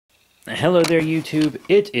Hello there, YouTube.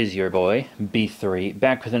 It is your boy, B3,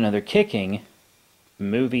 back with another kicking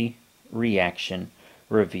movie reaction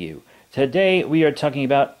review. Today, we are talking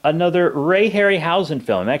about another Ray Harryhausen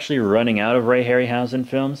film. I'm actually running out of Ray Harryhausen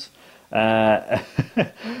films.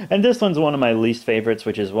 And this one's one of my least favorites,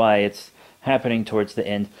 which is why it's happening towards the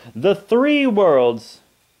end. The Three Worlds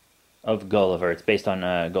of Gulliver. It's based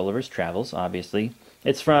on Gulliver's Travels, obviously.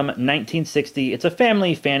 It's from 1960. It's a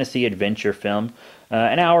family fantasy adventure film.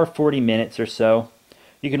 An hour, 40 minutes or so.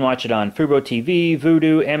 You can watch it on Fubo TV,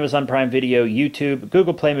 Vudu, Amazon Prime Video, YouTube,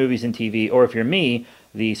 Google Play Movies and TV, or if you're me,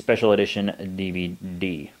 the special edition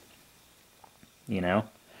DVD. You know?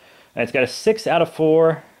 It's got a 6 out of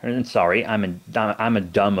 4. Sorry, I'm a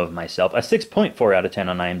dumb of myself. A 6.4 out of 10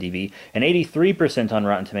 on IMDb, an 83% on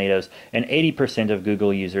Rotten Tomatoes, and 80% of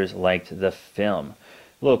Google users liked the film.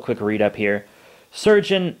 A little quick read up here.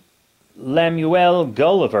 Surgeon Lemuel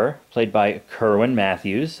Gulliver, played by Kerwin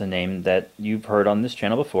Matthews, a name that you've heard on this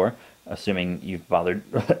channel before, assuming you've bothered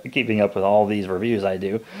keeping up with all these reviews I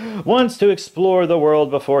do, wants to explore the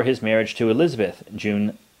world before his marriage to Elizabeth,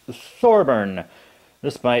 June Thorburn,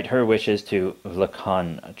 despite her wishes to the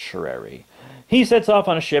contrary. He sets off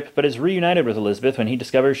on a ship, but is reunited with Elizabeth when he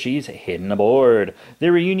discovers she's hidden aboard.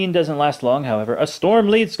 Their reunion doesn't last long, however. A storm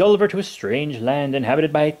leads Gulliver to a strange land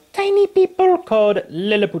inhabited by tiny people called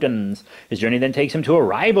Lilliputans. His journey then takes him to a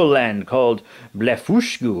rival land called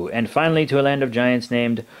Blefuscu, and finally to a land of giants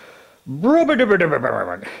named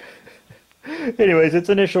Anyways, its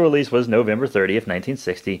initial release was November 30th,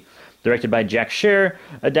 1960. Directed by Jack Sher,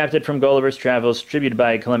 adapted from Gulliver's Travels, distributed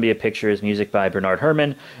by Columbia Pictures, music by Bernard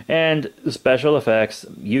Herrmann, and special effects,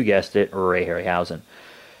 you guessed it, Ray Harryhausen.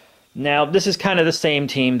 Now, this is kind of the same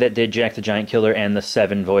team that did Jack the Giant Killer and the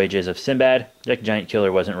 7 Voyages of Sinbad. Jack the Giant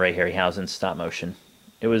Killer wasn't Ray Harryhausen's stop motion.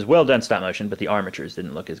 It was well done stop motion, but the armatures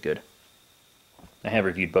didn't look as good. I have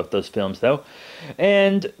reviewed both those films, though.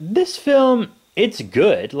 And this film, it's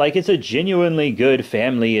good. Like, it's a genuinely good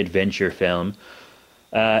family adventure film.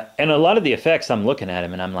 And a lot of the effects, I'm looking at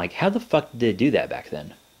them and I'm like, how the fuck did they do that back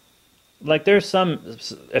then? Like, there's some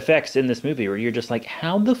effects in this movie where you're just like,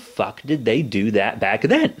 how the fuck did they do that back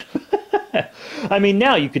then? I mean,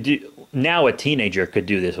 now a teenager could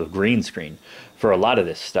do this with green screen for a lot of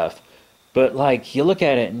this stuff. But, like, you look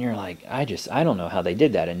at it and you're like, I don't know how they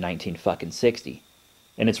did that in 1960.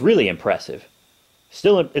 And it's really impressive.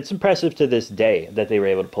 Still, it's impressive to this day that they were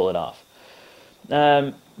able to pull it off.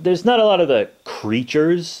 There's not a lot of the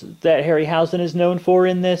creatures that Harryhausen is known for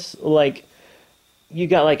in this. Like, you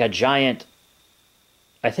got like a giant,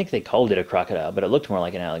 I think they called it a crocodile, but it looked more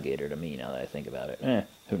like an alligator to me now that I think about it.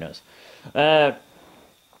 Who knows? And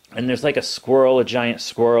there's like a squirrel, a giant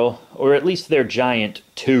squirrel, or at least they're giant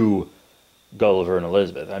to Gulliver and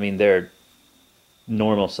Elizabeth. I mean, they're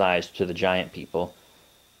normal sized to the giant people.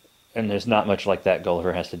 And there's not much like that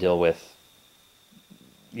Gulliver has to deal with,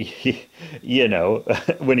 you know,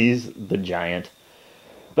 when he's the giant.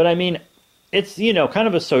 But I mean, it's, you know, kind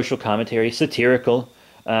of a social commentary, satirical,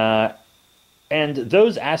 and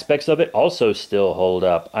those aspects of it also still hold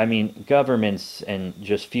up. I mean, governments and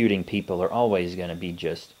just feuding people are always going to be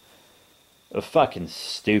just fucking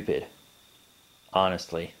stupid,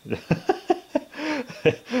 honestly.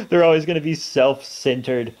 They're always going to be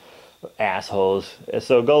self-centered assholes.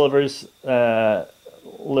 So Gulliver's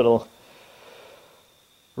little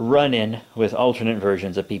run-in with alternate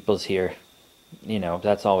versions of people's here, you know,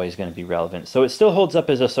 that's always going to be relevant. So it still holds up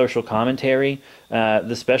as a social commentary.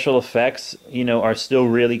 The special effects, you know, are still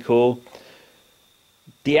really cool.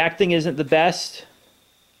 The acting isn't the best.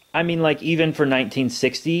 I mean, like, even for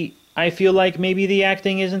 1960, I feel like maybe the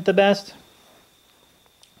acting isn't the best.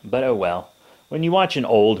 But oh well. When you watch an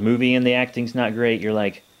old movie and the acting's not great, you're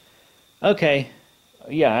like, okay,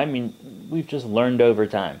 yeah, I mean, we've just learned over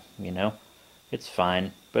time, you know? It's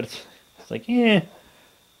fine, but it's like, the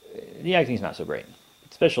acting's not so great.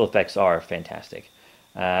 Special effects are fantastic.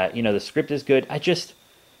 You know, the script is good. I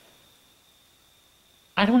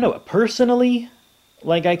don't know. Personally,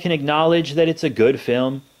 like, I can acknowledge that it's a good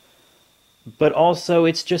film, but also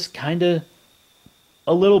it's just kind of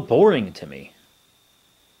a little boring to me.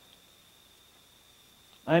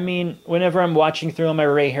 I mean, whenever I'm watching through all my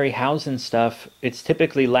Ray Harryhausen stuff, it's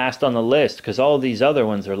typically last on the list, because all these other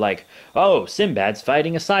ones are like, oh, Sinbad's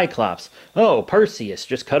fighting a Cyclops. Oh, Perseus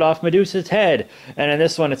just cut off Medusa's head. And in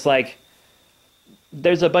this one, it's like,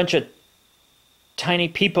 there's a bunch of tiny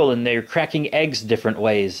people and they're cracking eggs different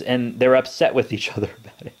ways, and they're upset with each other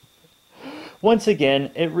about it. Once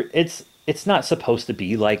again, it's not supposed to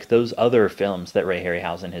be like those other films that Ray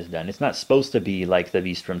Harryhausen has done. It's not supposed to be like The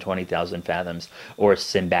Beast from 20,000 Fathoms or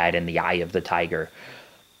Sinbad and the Eye of the Tiger.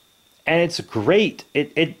 and it's great.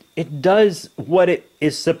 It does what it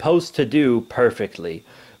is supposed to do perfectly.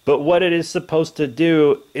 But what it is supposed to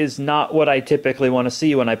do is not what I typically want to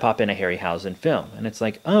see when I pop in a Harryhausen film. And it's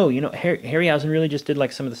like, oh, Harryhausen really just did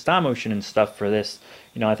like some of the stop motion and stuff for this.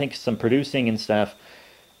 I think some producing and stuff.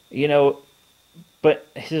 You know, but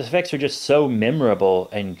his effects are just so memorable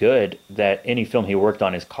and good that any film he worked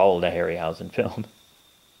on is called a Harryhausen film.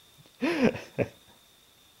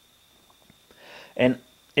 And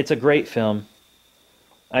it's a great film.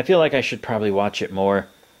 I feel like I should probably watch it more.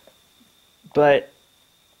 But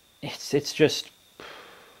it's just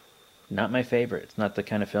not my favorite. It's not the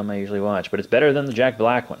kind of film I usually watch, but it's better than the Jack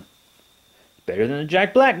Black one. It's better than the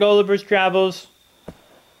Jack Black Gulliver's Travels.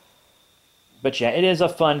 But yeah, it is a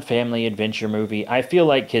fun family adventure movie. I feel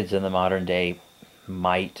like kids in the modern day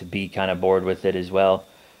might be kind of bored with it as well.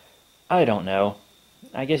 I don't know.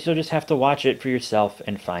 I guess you'll just have to watch it for yourself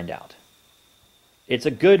and find out. It's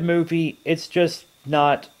a good movie. It's just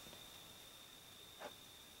not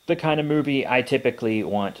the kind of movie I typically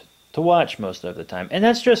want to watch most of the time. And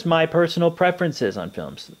that's just my personal preferences on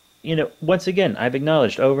films. Once again, I've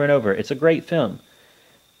acknowledged over and over, it's a great film.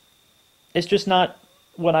 It's just not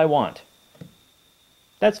what I want.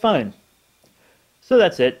 That's fine. So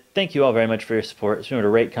that's it. Thank you all very much for your support. Remember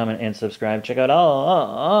to rate, comment, and subscribe. Check out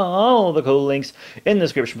all the cool links in the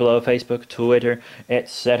description below. Facebook, Twitter,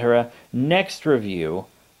 etc. Next review.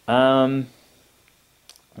 Why,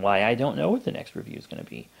 I don't know what the next review is going to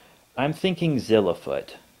be. I'm thinking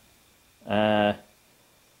Zillafoot. A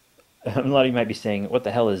lot of you might be saying, what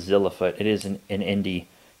the hell is Zillafoot? It is an indie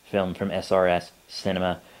film from SRS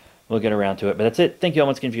Cinema. We'll get around to it. But that's it. Thank you all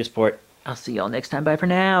once again for your support. I'll see y'all next time. Bye for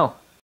now.